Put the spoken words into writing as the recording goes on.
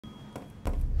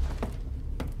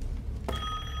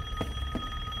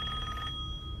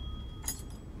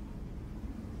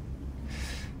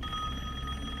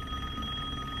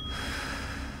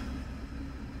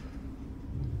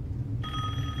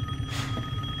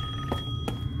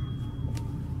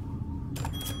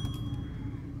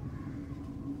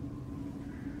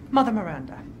Mother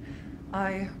Miranda,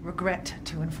 I regret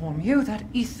to inform you that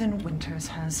Ethan Winters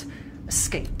has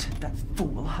escaped that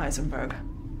fool Heisenberg.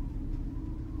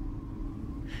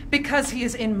 Because he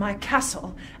is in my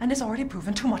castle and has already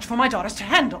proven too much for my daughters to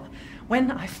handle. When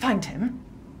I find him...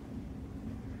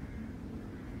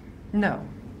 No,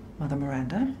 Mother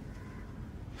Miranda.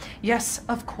 Yes,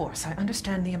 of course, I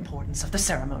understand the importance of the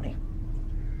ceremony.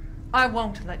 I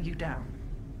won't let you down.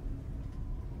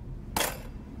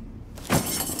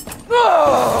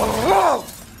 Oh!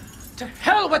 To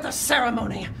hell with the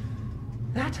ceremony!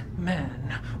 That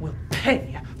man will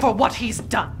pay for what he's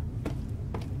done.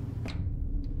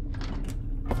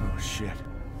 Oh, shit.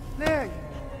 There you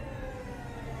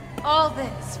go. All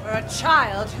this for a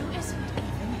child who isn't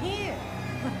even here.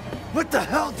 What the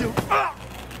hell, dude?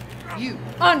 You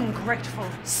ungrateful,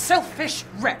 selfish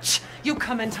wretch! You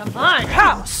come into my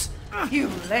house! You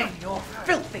lay your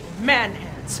filthy man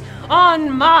hands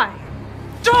on my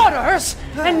daughters!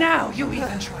 And now you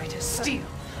even try to steal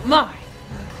my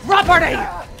property!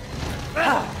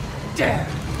 How dare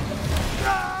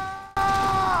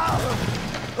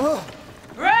you!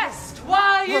 Rest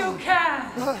while you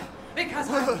can! Because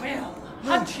I will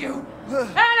hunt you,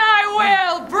 and I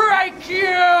will break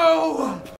you!